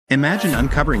Imagine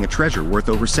uncovering a treasure worth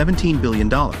over $17 billion,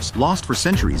 lost for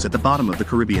centuries at the bottom of the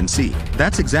Caribbean Sea.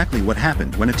 That's exactly what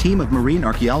happened when a team of marine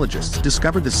archaeologists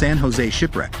discovered the San José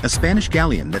shipwreck, a Spanish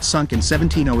galleon that sunk in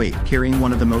 1708 carrying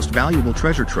one of the most valuable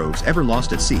treasure troves ever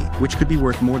lost at sea, which could be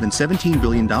worth more than $17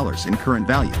 billion in current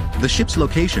value. The ship's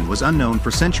location was unknown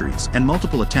for centuries, and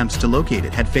multiple attempts to locate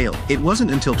it had failed. It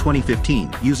wasn't until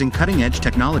 2015, using cutting-edge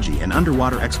technology and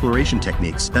underwater exploration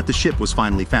techniques, that the ship was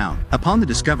finally found. Upon the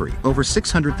discovery, over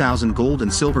 600,000 gold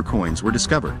and silver coins were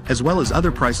discovered, as well as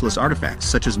other priceless artifacts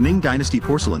such as Ming Dynasty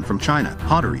porcelain from China,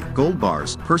 pottery, gold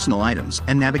bars, personal items,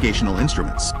 and navigational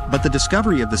instruments. But the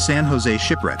discovery of the San José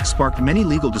shipwreck sparked many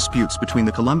legal disputes between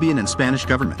the Colombian and Spanish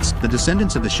governments, the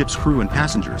descendants of the ship's crew and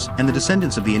passengers, and the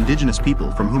descendants of the indigenous people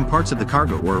from whom parts of the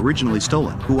cargo were originally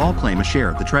stolen, who all claim a share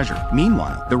of the treasure.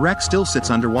 Meanwhile, the wreck still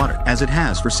sits underwater, as it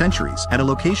has for centuries, at a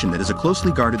location that is a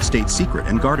closely guarded state secret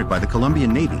and guarded by the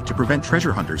Colombian Navy to prevent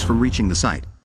treasure hunters from reaching the site.